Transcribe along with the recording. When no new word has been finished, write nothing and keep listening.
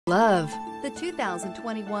Love the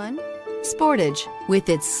 2021 Sportage. With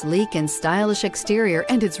its sleek and stylish exterior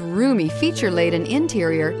and its roomy feature-laden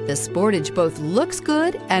interior, the Sportage both looks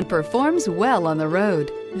good and performs well on the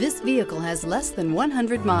road. This vehicle has less than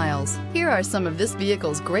 100 miles. Here are some of this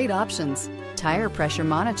vehicle's great options: tire pressure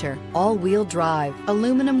monitor, all-wheel drive,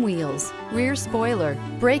 aluminum wheels, rear spoiler,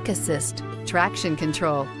 brake assist, traction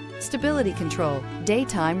control, stability control,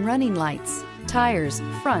 daytime running lights, tires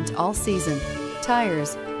front all season,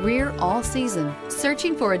 tires rear all season.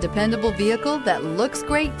 Searching for a dependable vehicle that looks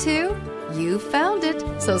great too? You found it,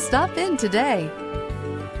 so stop in today.